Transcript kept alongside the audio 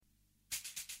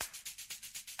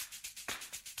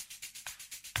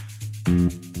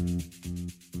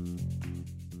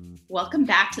Welcome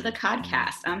back to the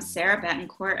podcast. I'm Sarah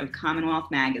Betancourt of Commonwealth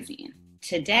Magazine.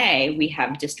 Today, we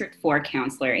have District 4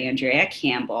 Councilor Andrea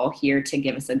Campbell here to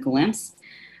give us a glimpse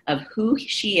of who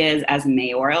she is as a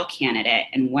mayoral candidate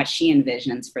and what she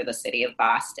envisions for the city of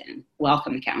Boston.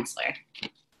 Welcome, Councilor.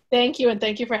 Thank you, and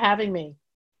thank you for having me.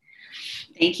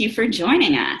 Thank you for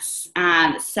joining us.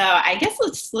 So I guess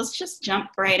let's just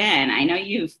jump right in. I know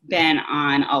you've been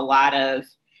on a lot of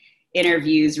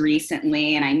interviews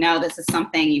recently, and I know this is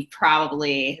something you've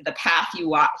probably, the path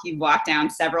you've walked down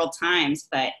several times,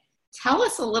 but tell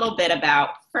us a little bit about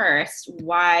first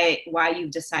why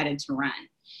you've decided to run.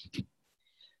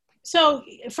 So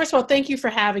first of all, thank you for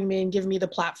having me and giving me the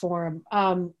platform.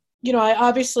 I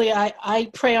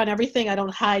pray on everything. I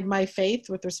don't hide my faith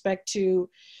with respect to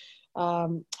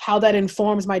how that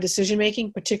informs my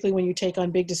decision-making, particularly when you take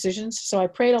on big decisions. So I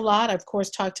prayed a lot. I, of course,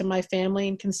 talked to my family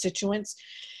and constituents,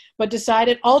 but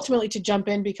decided ultimately to jump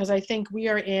in because I think we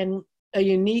are in a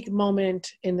unique moment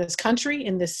in this country,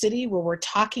 in this city, where we're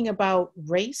talking about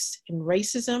race and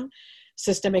racism,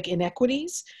 systemic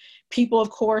inequities. People,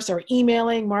 of course, are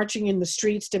emailing, marching in the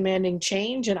streets, demanding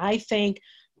change. And I think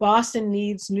Boston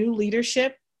needs new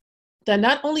leadership that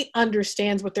not only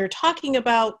understands what they're talking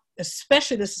about,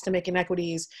 especially the systemic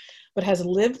inequities, but has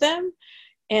lived them.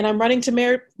 And I'm running for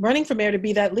mayor to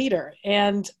be that leader.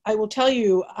 And I will tell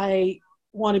you, I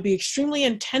want to be extremely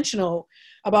intentional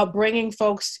about bringing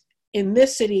folks in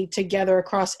this city together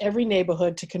across every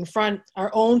neighborhood to confront our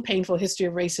own painful history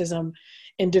of racism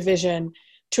and division,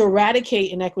 to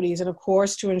eradicate inequities, and of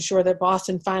course, to ensure that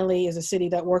Boston finally is a city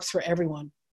that works for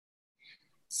everyone.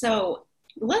 So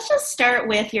let's just start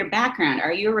with your background.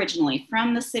 Are you originally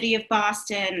from the city of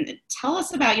Boston? Tell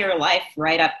us about your life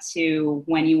right up to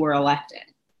when you were elected.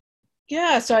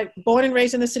 Yeah, so I'm born and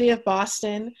raised in the city of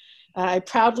Boston. I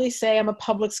proudly say I'm a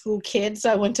public school kid,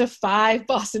 so I went to 5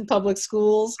 Boston public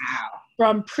schools. Wow.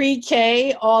 From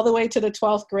pre-K all the way to the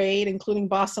 12th grade, including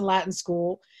Boston Latin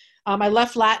School. I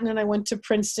left Latin and I went to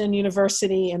Princeton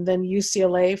University and then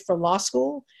UCLA for law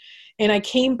school. And I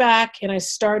came back and I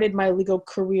started my legal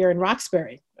career in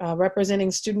Roxbury, representing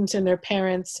students and their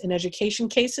parents in education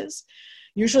cases,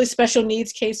 usually special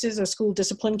needs cases or school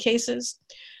discipline cases.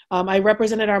 I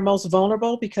represented our most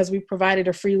vulnerable because we provided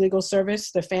a free legal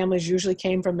service. The families usually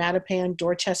came from Mattapan,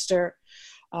 Dorchester,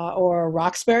 or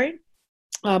Roxbury.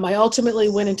 I ultimately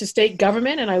went into state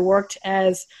government and I worked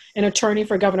as an attorney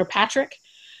for Governor Patrick,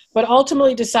 but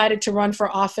ultimately decided to run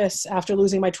for office after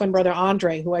losing my twin brother,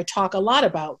 Andre, who I talk a lot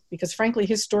about because frankly,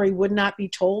 his story would not be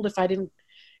told if I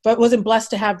wasn't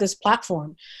blessed to have this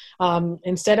platform.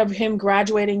 Instead of him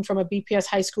graduating from a BPS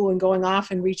high school and going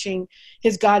off and reaching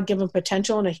his God-given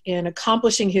potential and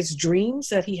accomplishing his dreams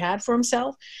that he had for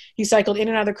himself, he cycled in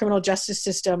and out of the criminal justice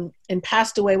system and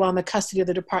passed away while in the custody of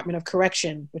the Department of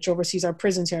Correction, which oversees our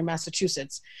prisons here in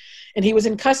Massachusetts. And he was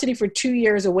in custody for 2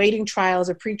 years awaiting trial as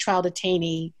a pretrial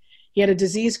detainee. He had a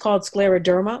disease called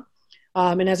scleroderma,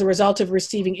 and as a result of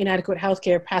receiving inadequate health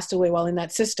care, passed away while in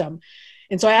that system.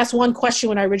 And so I asked one question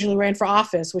when I originally ran for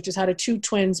office, which is how do 2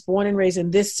 twins born and raised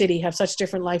in this city have such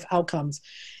different life outcomes?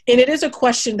 And it is a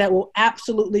question that will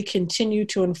absolutely continue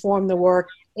to inform the work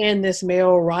in this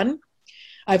mayoral run.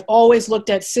 I've always looked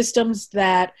at systems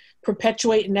that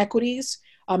perpetuate inequities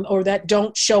or that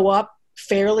don't show up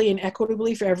fairly and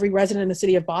equitably for every resident in the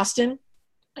city of Boston.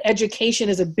 Education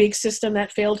is a big system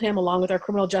that failed him, along with our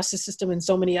criminal justice system and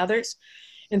so many others.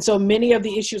 And so many of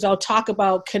the issues I'll talk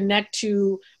about connect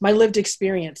to my lived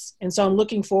experience. And so I'm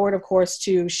looking forward, of course,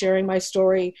 to sharing my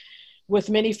story with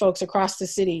many folks across the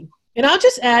city. And I'll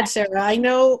just add, Sarah, I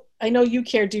know you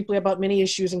care deeply about many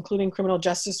issues, including criminal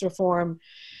justice reform.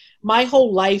 My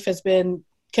whole life has been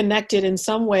connected in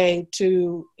some way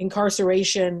to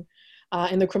incarceration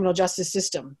in the criminal justice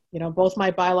system. You know, both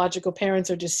my biological parents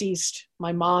are deceased.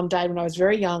 My mom died when I was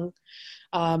very young.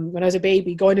 When I was a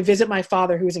baby, going to visit my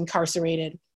father who was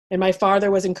incarcerated. And my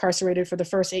father was incarcerated for the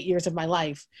first 8 years of my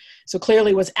life. So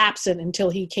clearly was absent until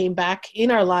he came back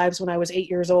in our lives when I was 8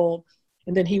 years old.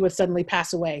 And then he would suddenly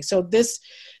pass away. So this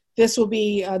will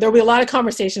be, there'll be a lot of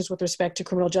conversations with respect to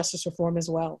criminal justice reform as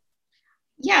well.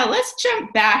 Yeah, let's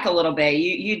jump back a little bit.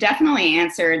 You definitely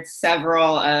answered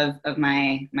several of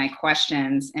my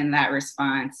questions in that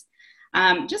response.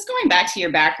 Just going back to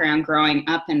your background growing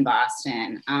up in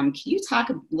Boston, can you talk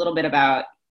a little bit about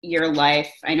your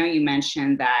life? I know you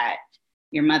mentioned that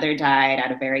your mother died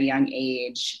at a very young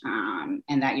age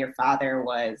and that your father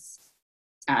was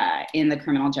in the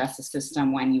criminal justice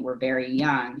system when you were very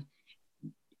young.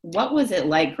 what was it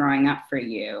like growing up for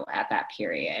you at that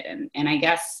period? And I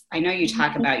guess I know you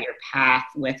talk about your path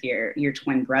with your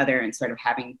twin brother and sort of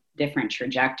having different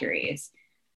trajectories.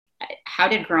 How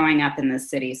did growing up in the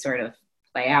city sort of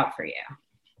play out for you?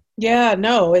 Yeah,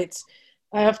 no,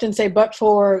 I often say, but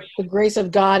for the grace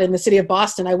of God in the city of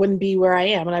Boston, I wouldn't be where I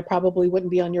am, and I probably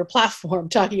wouldn't be on your platform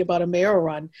talking about a mayoral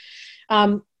run.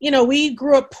 We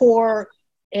grew up poor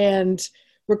and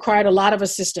required a lot of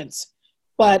assistance,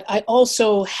 but I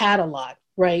also had a lot,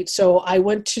 right? So I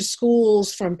went to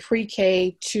schools from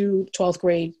pre-K to 12th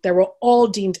grade that were all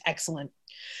deemed excellent.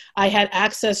 I had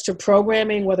access to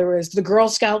programming, whether it was the Girl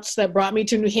Scouts that brought me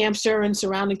to New Hampshire and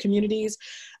surrounding communities.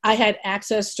 I had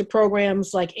access to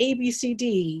programs like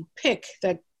ABCD, PIC,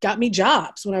 that got me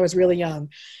jobs when I was really young,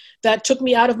 that took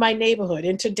me out of my neighborhood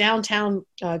into downtown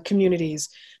communities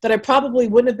that I probably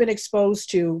wouldn't have been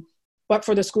exposed to, but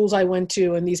for the schools I went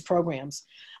to and these programs.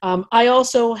 I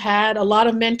also had a lot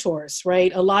of mentors,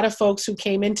 right? A lot of folks who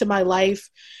came into my life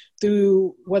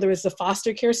through whether it's the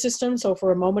foster care system. So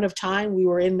for a moment of time, we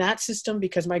were in that system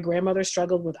because my grandmother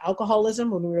struggled with alcoholism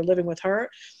when we were living with her.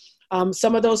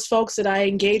 Some of those folks that I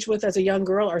engaged with as a young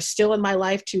girl are still in my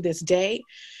life to this day.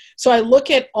 So I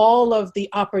look at all of the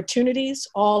opportunities,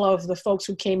 all of the folks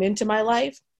who came into my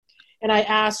life, and I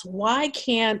ask, why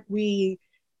can't we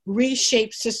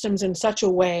reshape systems in such a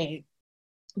way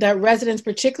that residents,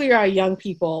 particularly our young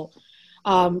people,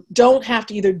 don't have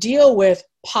to either deal with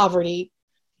poverty,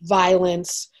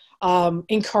 violence,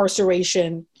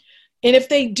 incarceration. And if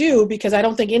they do, because I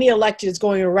don't think any elected is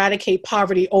going to eradicate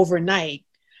poverty overnight,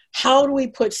 how do we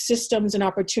put systems and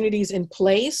opportunities in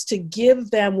place to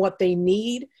give them what they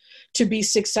need to be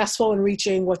successful in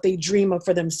reaching what they dream of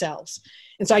for themselves?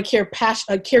 And so I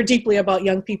care deeply about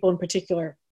young people in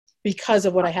particular because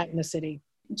of what I had in the city.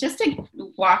 Just to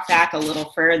walk back a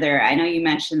little further, I know you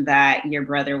mentioned that your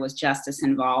brother was justice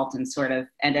involved and sort of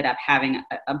ended up having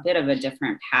a bit of a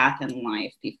different path in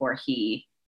life before he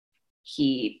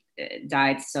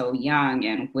died so young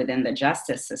and within the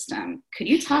justice system. Could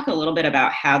you talk a little bit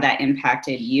about how that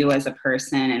impacted you as a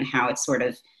person and how it sort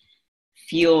of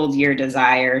fueled your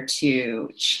desire to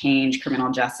change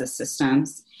criminal justice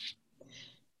systems?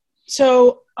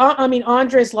 So,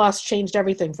 Andre's loss changed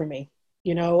everything for me.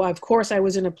 Of course, I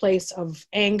was in a place of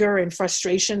anger and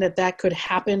frustration that could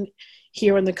happen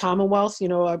here in the Commonwealth,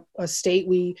 a state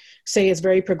we say is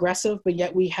very progressive, but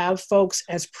yet we have folks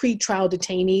as pre-trial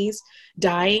detainees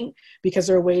dying because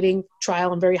they're awaiting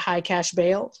trial on very high cash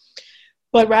bail.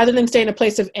 But rather than stay in a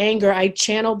place of anger, I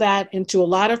channeled that into a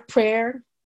lot of prayer,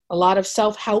 a lot of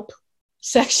self-help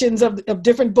sections of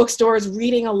different bookstores,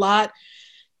 reading a lot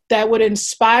that would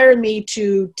inspire me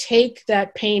to take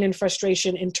that pain and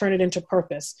frustration and turn it into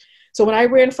purpose. So when I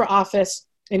ran for office,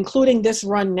 including this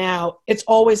run now, it's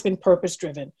always been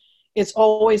purpose-driven. It's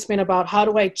always been about how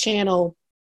do I channel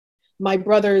my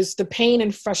brother's, the pain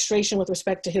and frustration with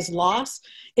respect to his loss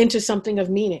into something of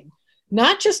meaning.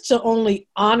 Not just to only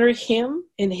honor him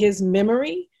in his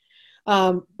memory,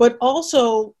 but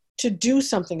also to do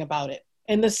something about it.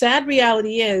 And the sad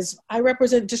reality is I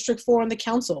represent District 4 on the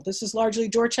council. This is largely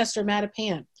Dorchester,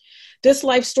 Mattapan. This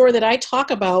life story that I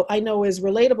talk about, I know is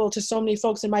relatable to so many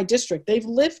folks in my district. They've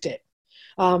lived it.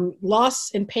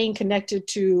 Loss and pain connected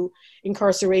to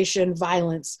incarceration,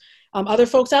 violence. Other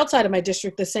folks outside of my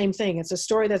district, the same thing. It's a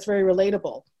story that's very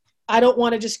relatable. I don't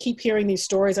want to just keep hearing these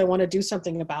stories. I want to do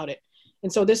something about it.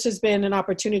 And so this has been an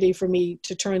opportunity for me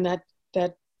to turn that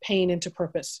pain into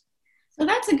purpose. So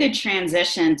that's a good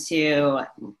transition to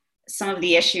some of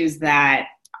the issues that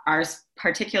are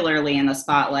particularly in the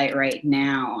spotlight right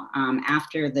now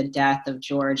after the death of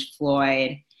George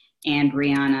Floyd and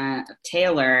Breonna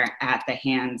Taylor at the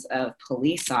hands of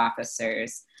police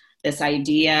officers. This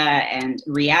idea and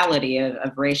reality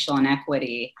of racial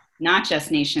inequity, not just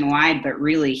nationwide, but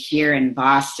really here in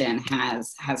Boston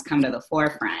has come to the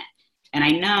forefront. And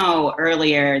I know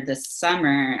earlier this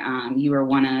summer, you were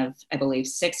one of, I believe,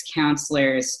 6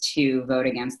 councilors to vote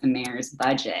against the mayor's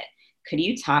budget. Could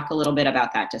you talk a little bit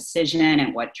about that decision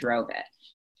and what drove it?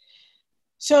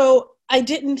 So I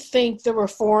didn't think the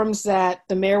reforms that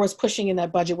the mayor was pushing in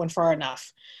that budget went far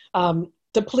enough.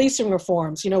 The policing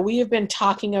reforms, we have been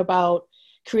talking about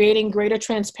creating greater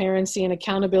transparency and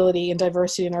accountability and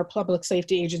diversity in our public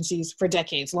safety agencies for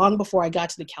decades, long before I got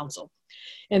to the council.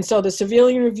 And so the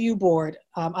Civilian Review Board,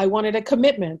 I wanted a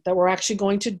commitment that we're actually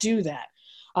going to do that,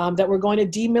 that we're going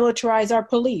to demilitarize our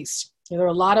police. There are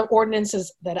a lot of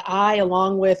ordinances that I,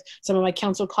 along with some of my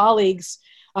council colleagues,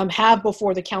 have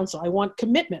before the council. I want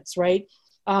commitments, right?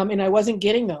 And I wasn't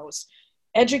getting those.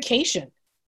 Education.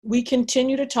 We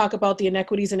continue to talk about the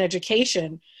inequities in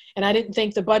education. And I didn't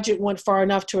think the budget went far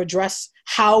enough to address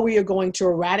how we are going to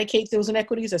eradicate those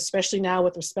inequities, especially now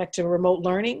with respect to remote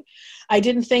learning. I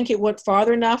didn't think it went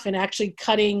farther enough in actually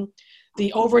cutting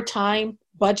the overtime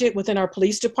budget within our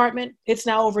police department. It's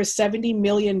now over $70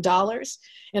 million.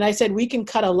 And I said, we can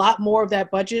cut a lot more of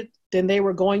that budget than they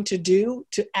were going to do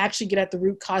to actually get at the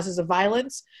root causes of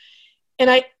violence. And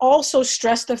I also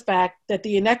stressed the fact that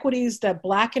the inequities that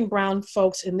Black and brown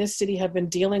folks in this city have been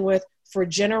dealing with for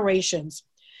generations,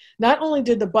 not only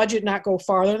did the budget not go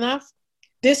far enough,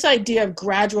 this idea of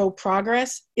gradual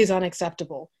progress is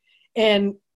unacceptable.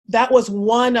 And that was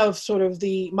one of sort of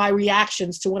my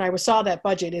reactions to when I saw that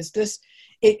budget is this,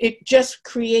 it just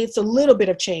creates a little bit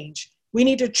of change. We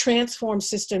need to transform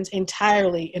systems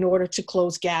entirely in order to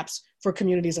close gaps for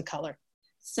communities of color.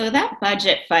 So that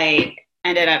budget fight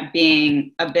ended up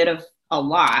being a bit of a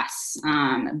loss,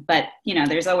 but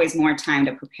there's always more time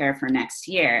to prepare for next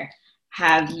year.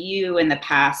 Have you in the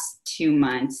past 2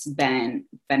 months been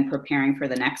preparing for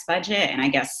the next budget? And I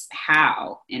guess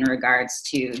how in regards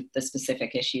to the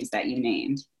specific issues that you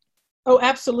named? Oh,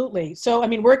 absolutely. So,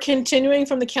 we're continuing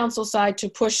from the council side to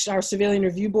push our Civilian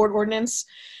Review Board ordinance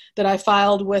that I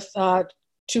filed with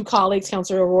two colleagues,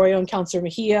 Councilor Arroyo and Councilor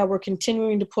Mejia. We're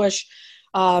continuing to push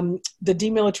the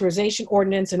demilitarization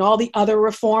ordinance and all the other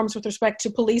reforms with respect to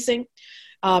policing,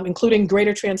 including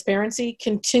greater transparency,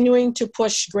 continuing to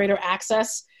push greater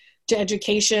access to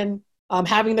education,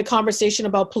 having the conversation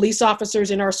about police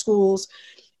officers in our schools.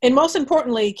 And most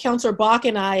importantly, Councilor Bach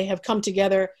and I have come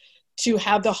together to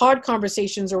have the hard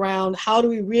conversations around how do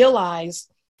we realize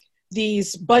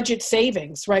these budget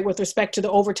savings, right, with respect to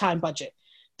the overtime budget.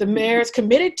 The mayor's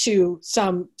committed to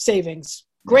some savings.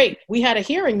 Great. We had a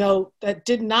hearing, though, that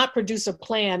did not produce a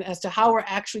plan as to how we're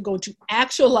actually going to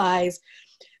actualize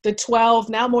the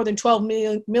now more than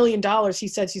 $12 million he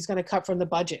says he's going to cut from the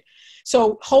budget.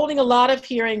 So holding a lot of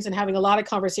hearings and having a lot of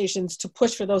conversations to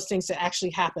push for those things to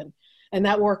actually happen. And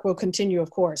that work will continue, of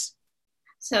course.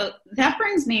 So that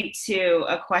brings me to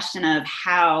a question of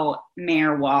how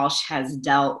Mayor Walsh has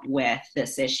dealt with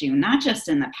this issue, not just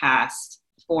in the past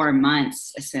 4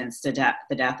 months since the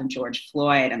death of George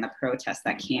Floyd and the protests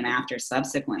that came after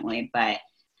subsequently, but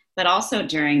also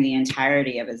during the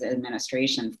entirety of his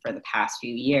administration for the past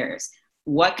few years.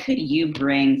 What could you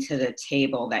bring to the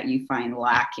table that you find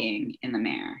lacking in the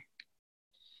mayor?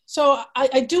 So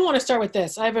I do want to start with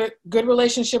this. I have a good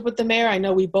relationship with the mayor. I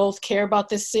know we both care about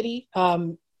this city.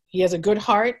 He has a good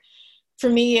heart. For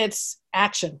me, it's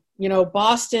action.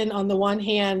 Boston, on the one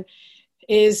hand,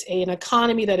 is an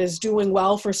economy that is doing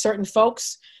well for certain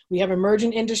folks. We have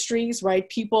emerging industries, right?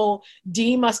 People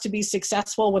deem us to be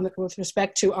successful with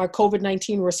respect to our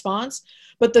COVID-19 response.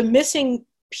 But the missing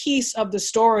piece of the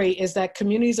story is that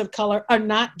communities of color are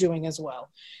not doing as well.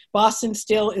 Boston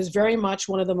still is very much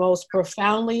one of the most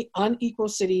profoundly unequal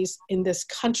cities in this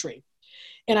country.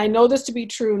 And I know this to be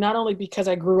true, not only because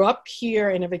I grew up here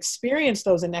and have experienced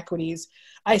those inequities,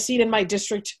 I see it in my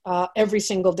district every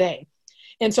single day.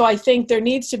 And so I think there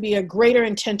needs to be a greater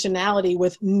intentionality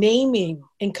with naming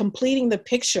and completing the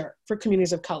picture for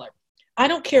communities of color. I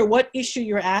don't care what issue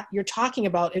you're talking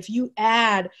about. If you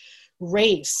add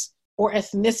race or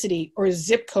ethnicity or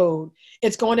zip code,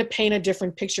 it's going to paint a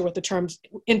different picture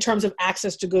in terms of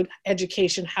access to good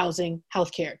education, housing,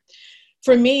 healthcare.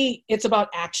 For me, it's about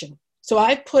action. So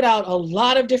I've put out a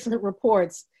lot of different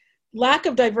reports. Lack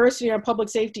of diversity on public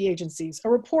safety agencies, a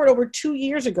report over 2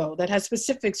 years ago that has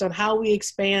specifics on how we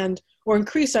expand or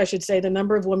increase, I should say, the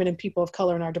number of women and people of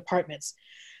color in our departments.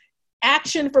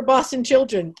 Action for Boston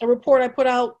Children, a report I put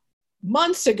out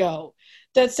months ago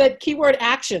that said keyword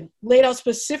action, laid out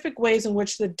specific ways in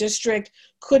which the district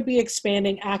could be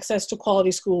expanding access to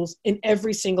quality schools in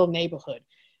every single neighborhood.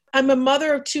 I'm a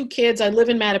mother of 2 kids. I live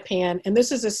in Mattapan, and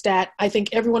this is a stat I think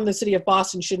everyone in the city of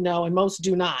Boston should know, and most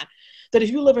do not, that if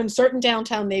you live in certain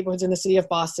downtown neighborhoods in the city of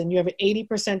Boston, you have an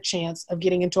 80% chance of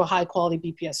getting into a high-quality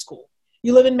BPS school.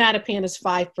 You live in Mattapan, it's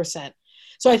 5%.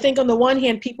 So I think on the one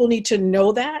hand, people need to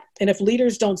know that, and if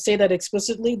leaders don't say that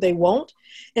explicitly, they won't.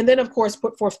 And then, of course,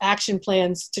 put forth action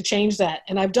plans to change that.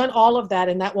 And I've done all of that,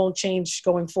 and that won't change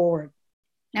going forward.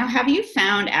 Now, have you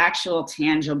found actual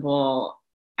tangible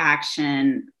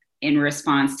action in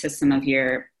response to some of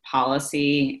your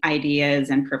policy ideas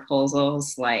and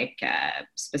proposals, like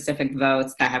specific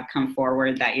votes that have come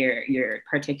forward that you're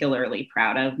particularly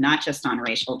proud of, not just on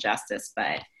racial justice,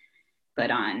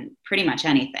 but on pretty much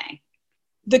anything?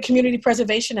 The Community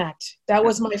Preservation Act. That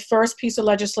was my first piece of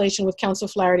legislation with Council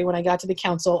Flaherty when I got to the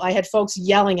council. I had folks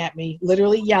yelling at me,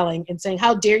 literally yelling and saying,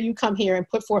 how dare you come here and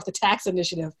put forth a tax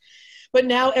initiative? But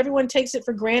now everyone takes it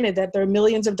for granted that there are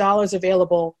millions of dollars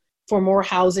available for more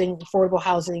housing, affordable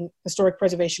housing, historic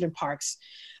preservation, and parks.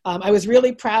 I was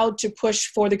really proud to push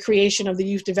for the creation of the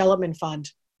Youth Development Fund.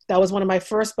 That was one of my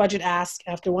first budget asks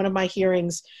after one of my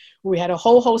hearings, where we had a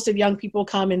whole host of young people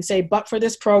come and say, but for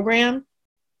this program,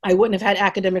 I wouldn't have had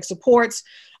academic supports.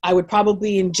 I would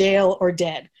probably be in jail or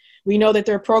dead. We know that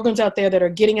there are programs out there that are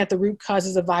getting at the root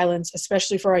causes of violence,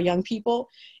 especially for our young people.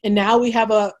 And now we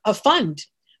have a fund,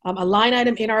 a line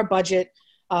item in our budget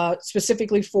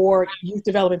specifically for youth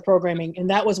development programming. And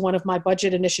that was one of my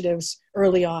budget initiatives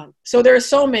early on. So there are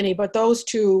so many, but those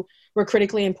two were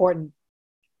critically important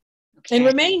and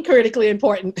remain critically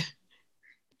important.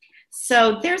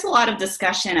 So there's a lot of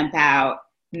discussion about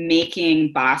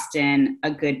making Boston a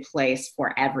good place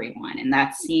for everyone. And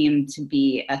that seemed to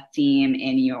be a theme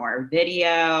in your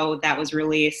video that was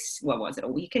released, what was it, a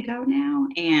week ago now?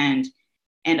 And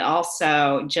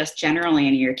also just generally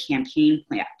in your campaign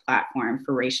platform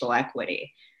for racial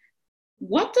equity.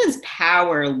 What does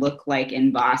power look like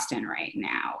in Boston right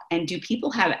now? And do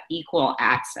people have equal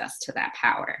access to that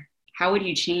power? How would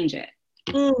you change it?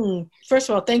 First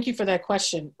of all, thank you for that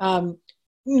question.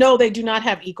 No, they do not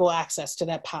have equal access to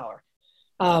that power.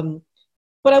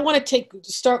 But I want to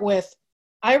start with,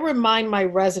 I remind my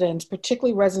residents,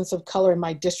 particularly residents of color in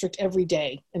my district every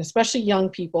day, and especially young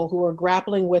people who are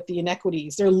grappling with the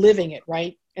inequities, they're living it,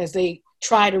 right? As they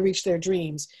try to reach their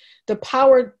dreams. The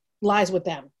power lies with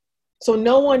them. So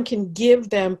no one can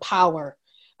give them power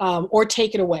or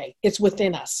take it away. It's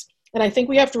within us. And I think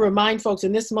we have to remind folks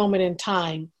in this moment in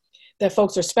time that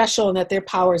folks are special and that their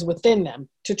power is within them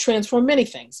to transform many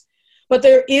things. But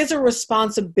there is a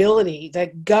responsibility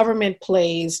that government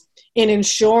plays in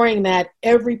ensuring that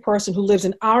every person who lives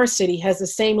in our city has the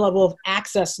same level of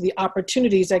access to the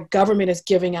opportunities that government is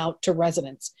giving out to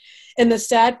residents. And the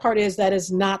sad part is that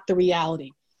is not the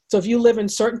reality. So if you live in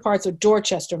certain parts of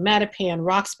Dorchester, Mattapan,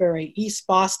 Roxbury, East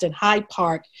Boston, Hyde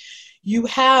Park, you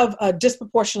have a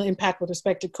disproportionate impact with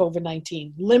respect to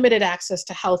COVID-19, limited access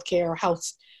to healthcare or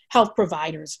health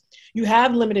providers. You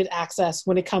have limited access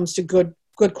when it comes to good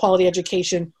quality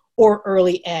education or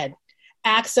early ed,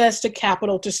 access to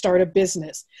capital to start a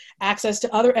business, access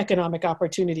to other economic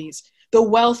opportunities, the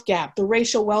wealth gap, the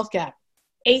racial wealth gap,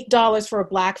 $8 for a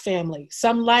Black family,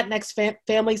 some Latinx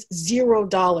families,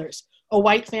 $0, a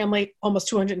white family,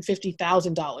 almost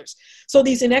 $250,000. So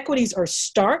these inequities are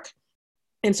stark.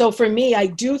 And so for me, I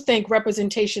do think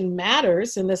representation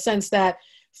matters in the sense that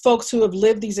folks who have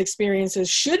lived these experiences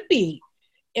should be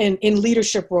in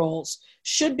leadership roles,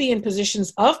 should be in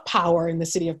positions of power in the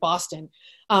city of Boston.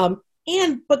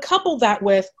 But couple that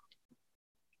with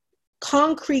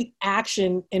concrete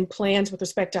action and plans with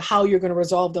respect to how you're going to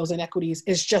resolve those inequities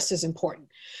is just as important.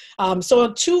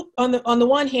 So on the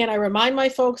one hand, I remind my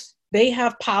folks, they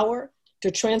have power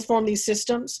to transform these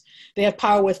systems. They have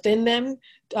power within them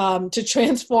to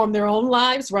transform their own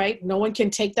lives, right? No one can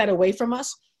take that away from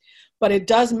us. But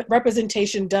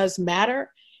representation does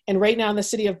matter. And right now in the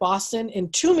city of Boston, in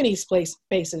too many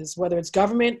spaces, whether it's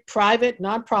government, private,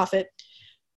 nonprofit,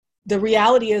 the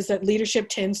reality is that leadership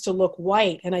tends to look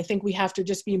white. And I think we have to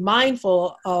just be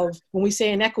mindful of when we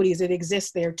say inequities, it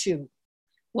exists there too.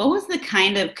 What was the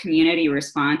kind of community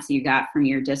response you got from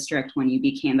your district when you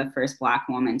became the first Black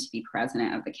woman to be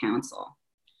president of the council?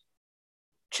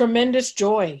 Tremendous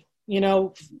joy. You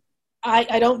know,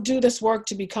 I don't do this work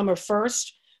to become a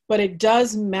first, but it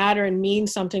does matter and mean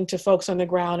something to folks on the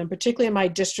ground, and particularly in my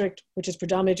district, which is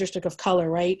predominantly a district of color,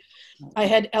 right? I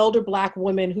had elder Black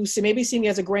women who maybe see me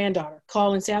as a granddaughter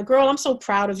call and say, oh, girl, I'm so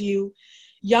proud of you.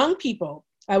 Young people,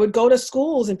 I would go to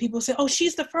schools and people say, oh,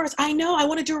 she's the first. I know, I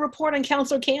want to do a report on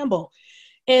Councilor Campbell.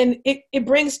 And it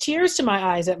brings tears to my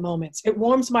eyes at moments. It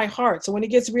warms my heart. So when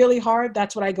it gets really hard,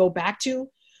 that's what I go back to,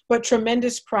 but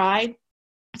tremendous pride.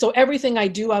 So everything I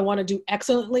do, I want to do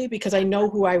excellently because I know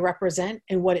who I represent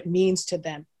and what it means to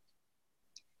them.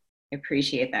 I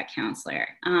appreciate that, Councilor.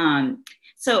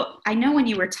 So I know when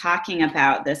you were talking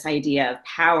about this idea of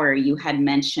power, you had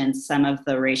mentioned some of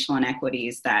the racial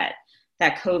inequities that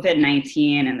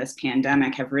COVID-19 and this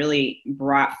pandemic have really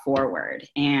brought forward.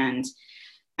 And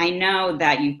I know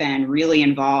that you've been really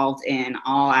involved in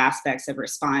all aspects of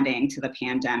responding to the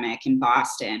pandemic in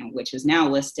Boston, which is now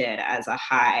listed as a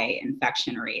high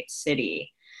infection rate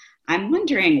city. I'm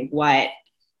wondering what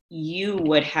you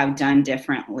would have done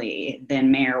differently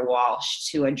than Mayor Walsh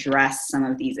to address some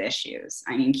of these issues.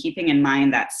 I mean, keeping in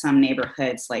mind that some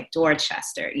neighborhoods like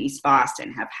Dorchester, East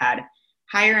Boston have had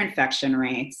higher infection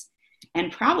rates,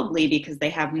 and probably because they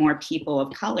have more people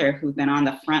of color who've been on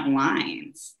the front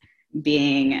lines,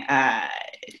 being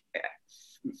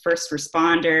first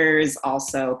responders,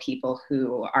 also people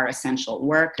who are essential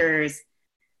workers.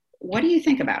 What do you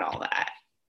think about all that?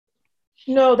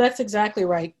 No, that's exactly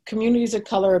right. Communities of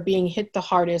color are being hit the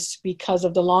hardest because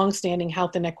of the longstanding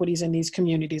health inequities in these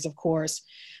communities, of course.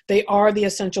 They are the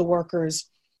essential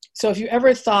workers. So if you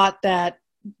ever thought that,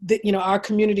 our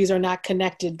communities are not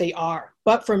connected, they are.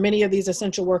 But for many of these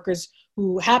essential workers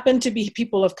who happen to be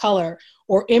people of color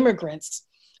or immigrants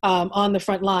on the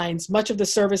front lines, much of the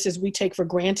services we take for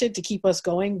granted to keep us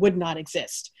going would not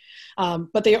exist.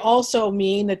 But they also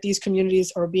mean that these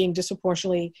communities are being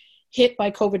disproportionately hit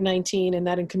by COVID-19, and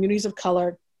that in communities of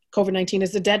color, COVID-19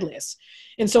 is the deadliest.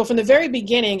 And so from the very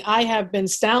beginning, I have been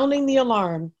sounding the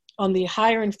alarm on the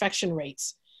higher infection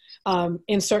rates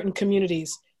in certain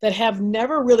communities that have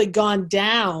never really gone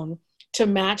down to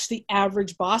match the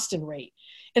average Boston rate.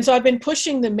 And so I've been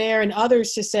pushing the mayor and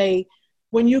others to say,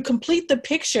 when you complete the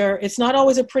picture, it's not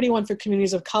always a pretty one for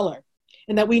communities of color,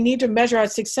 and that we need to measure our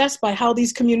success by how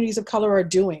these communities of color are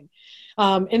doing.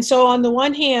 And so on the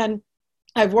one hand,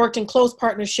 I've worked in close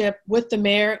partnership with the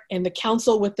mayor and the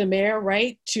council with the mayor,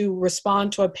 right, to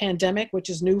respond to a pandemic, which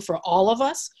is new for all of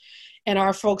us. And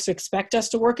our folks expect us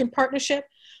to work in partnership,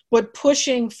 but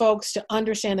pushing folks to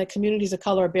understand that communities of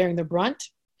color are bearing the brunt,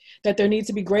 that there needs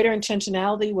to be greater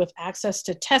intentionality with access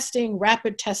to testing,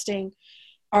 rapid testing,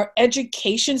 our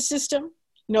education system.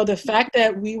 The fact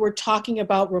that we were talking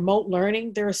about remote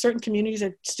learning, there are certain communities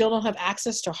that still don't have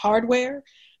access to hardware.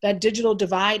 That digital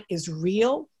divide is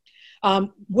real.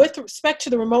 With respect to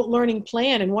the remote learning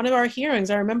plan, in one of our hearings,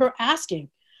 I remember asking,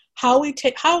 how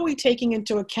are we taking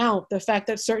into account the fact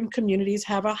that certain communities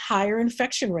have a higher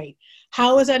infection rate?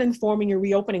 How is that informing your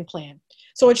reopening plan?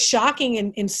 So it's shocking,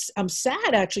 and I'm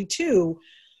sad actually too,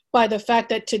 by the fact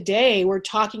that today we're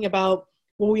talking about,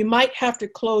 well, we might have to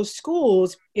close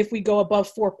schools if we go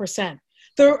above 4%.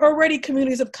 There are already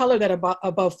communities of color that are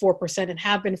above 4% and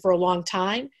have been for a long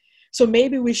time. So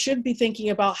maybe we should be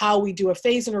thinking about how we do a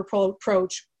phase-in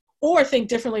approach or think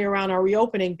differently around our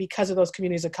reopening because of those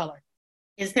communities of color.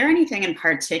 Is there anything in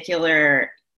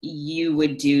particular you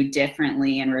would do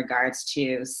differently in regards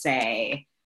to, say,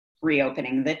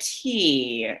 reopening the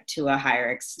T to a higher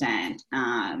extent,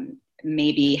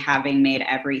 maybe having made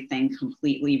everything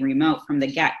completely remote from the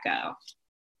get-go?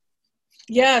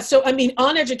 Yeah, so I mean,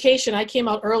 on education, I came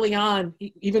out early on,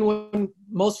 even when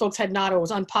most folks had not, or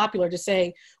was unpopular, to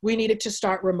say we needed to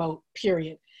start remote,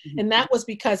 period. Mm-hmm. And that was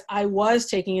because I was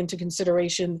taking into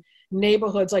consideration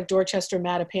neighborhoods like Dorchester,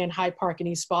 Mattapan, Hyde Park, and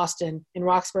East Boston, and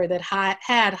Roxbury that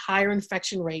had higher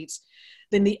infection rates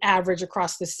than the average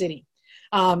across the city,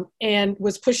 and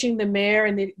was pushing the mayor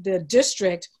and the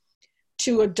district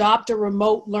to adopt a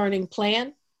remote learning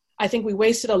plan. I think we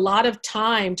wasted a lot of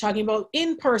time talking about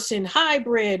in-person,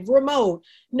 hybrid, remote.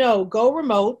 No, go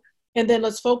remote. And then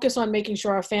let's focus on making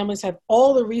sure our families have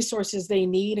all the resources they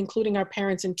need, including our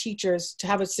parents and teachers, to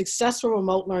have a successful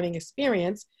remote learning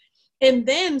experience. And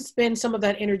then spend some of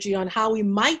that energy on how we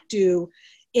might do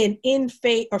an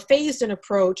phased-in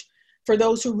approach for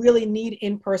those who really need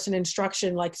in-person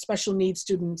instruction, like special needs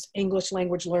students, English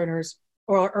language learners,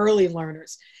 or early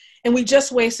learners. And we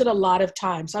just wasted a lot of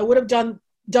time. So I would have done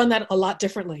that a lot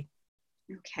differently.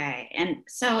 Okay. And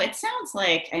so it sounds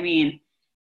like, I mean,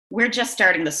 we're just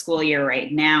starting the school year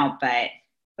right now, but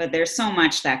there's so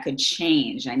much that could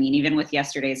change. I mean, even with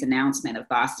yesterday's announcement of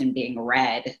Boston being a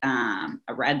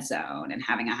red zone and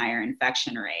having a higher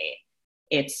infection rate,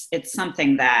 it's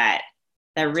something that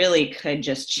really could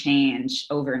just change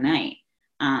overnight.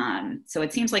 So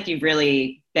it seems like you've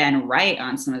really been right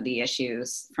on some of the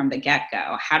issues from the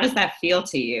get-go. How does that feel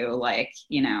to you? Like,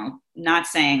 not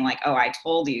saying like, oh, I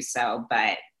told you so,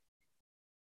 but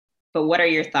what are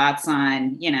your thoughts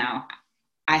on,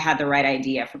 I had the right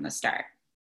idea from the start?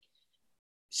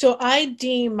 So I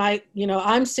deem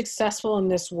I'm successful in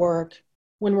this work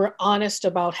when we're honest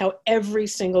about how every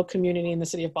single community in the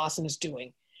city of Boston is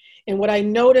doing. And what I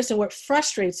notice and what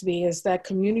frustrates me is that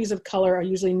communities of color are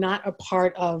usually not a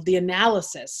part of the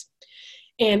analysis.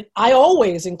 And I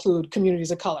always include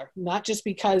communities of color, not just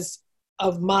because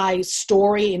of my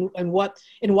story and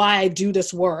why I do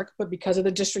this work, but because of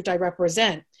the district I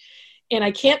represent. And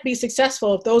I can't be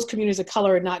successful if those communities of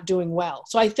color are not doing well.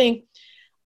 So I think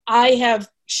I have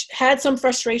had some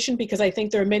frustration because I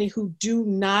think there are many who do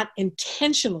not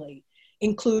intentionally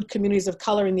include communities of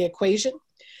color in the equation.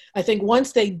 I think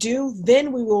once they do,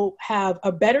 then we will have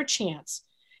a better chance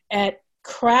at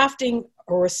crafting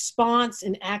a response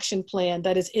and action plan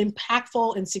that is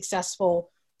impactful and successful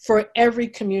for every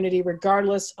community,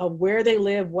 regardless of where they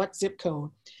live, what zip code.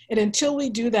 And until we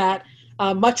do that,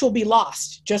 much will be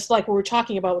lost, just like we were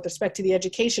talking about with respect to the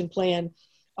education plan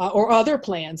or other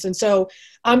plans. And so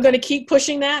I'm going to keep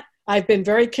pushing that. I've been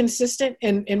very consistent,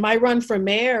 and my run for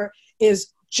mayor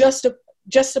is just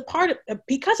a part of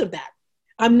because of that.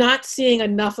 I'm not seeing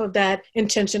enough of that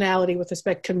intentionality with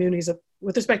respect to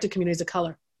communities of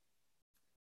color.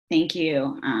 Thank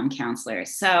you, Councilor.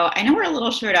 So I know we're a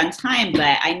little short on time,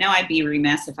 but I know I'd be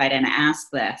remiss if I didn't ask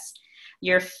this.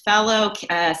 Your fellow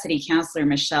City Councilor,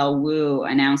 Michelle Wu,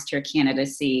 announced her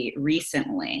candidacy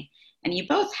recently, and you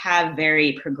both have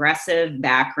very progressive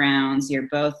backgrounds. You're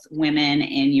both women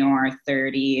in your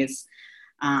 30s.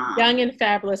 Young and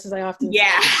fabulous, as I often say.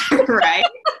 Yeah, right.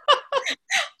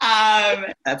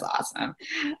 That's awesome.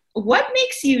 What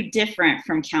makes you different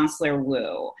from Councilor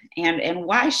Wu, and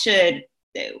why should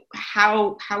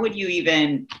how would you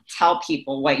even tell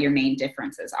people what your main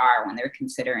differences are when they're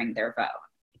considering their vote?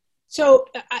 So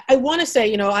I want to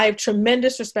say, I have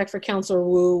tremendous respect for Councilor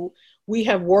Wu. We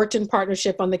have worked in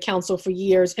partnership on the council for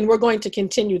years, and we're going to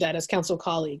continue that as council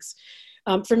colleagues.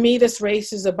 For me, this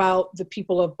race is about the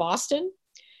people of Boston,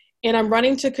 and I'm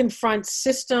running to confront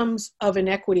systems of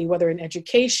inequity, whether in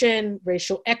education,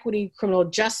 racial equity, criminal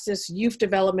justice, youth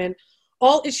development,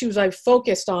 all issues I've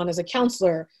focused on as a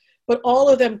counselor, but all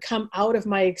of them come out of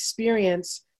my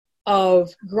experience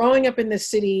of growing up in the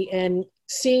city and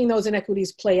seeing those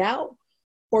inequities play out,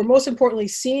 or most importantly,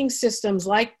 seeing systems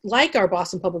like our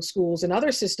Boston Public Schools and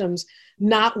other systems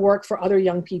not work for other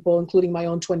young people, including my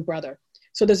own twin brother.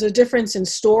 So there's a difference in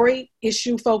story,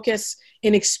 issue focus,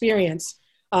 and experience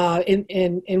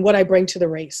in what I bring to the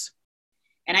race.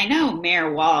 And I know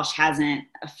Mayor Walsh hasn't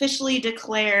officially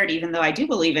declared, even though I do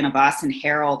believe in a Boston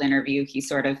Herald interview, he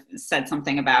sort of said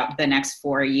something about the next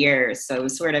 4 years. So it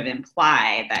was sort of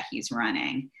implied that he's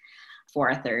running for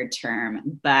a third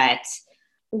term. But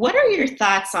what are your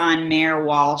thoughts on Mayor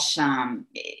Walsh?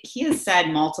 He has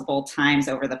said multiple times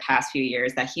over the past few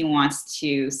years that he wants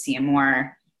to see a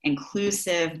more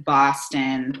inclusive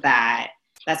Boston that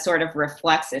sort of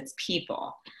reflects its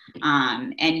people.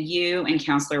 And you and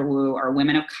Councilor Wu are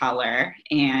women of color.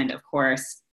 And of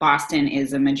course, Boston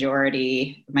is a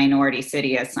minority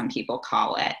city, as some people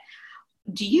call it.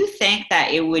 Do you think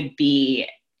that it would be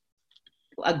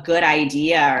a good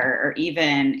idea, or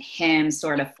even him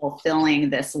sort of fulfilling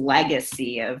this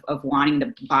legacy of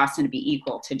wanting Boston to be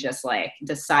equal, to just like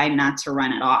decide not to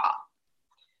run at all?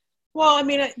 Well, I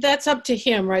mean, that's up to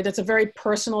him, right? That's a very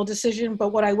personal decision.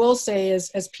 But what I will say is,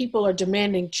 as people are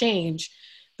demanding change,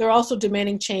 they're also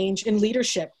demanding change in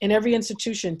leadership in every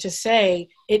institution to say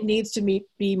it needs to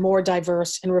be more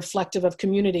diverse and reflective of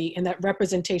community, and that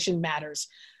representation matters.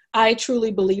 I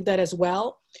truly believe that as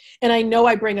well. And I know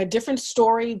I bring a different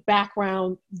story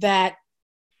background that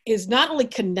is not only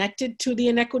connected to the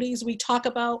inequities we talk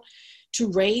about,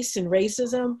 to race and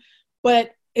racism,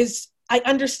 but I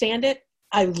understand it,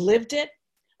 I lived it,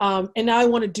 and now I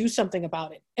want to do something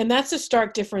about it. And that's a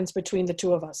stark difference between the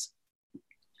two of us.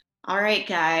 All right,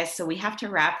 guys, so we have to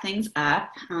wrap things up.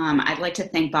 I'd like to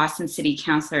thank Boston City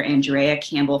Councilor Andrea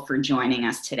Campbell for joining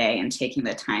us today and taking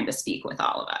the time to speak with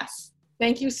all of us.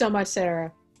 Thank you so much,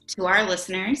 Sarah. To our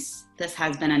listeners, this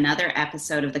has been another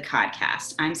episode of the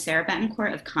Codcast. I'm Sarah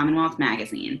Betancourt of Commonwealth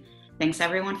Magazine. Thanks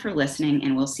everyone for listening,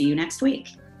 and we'll see you next week.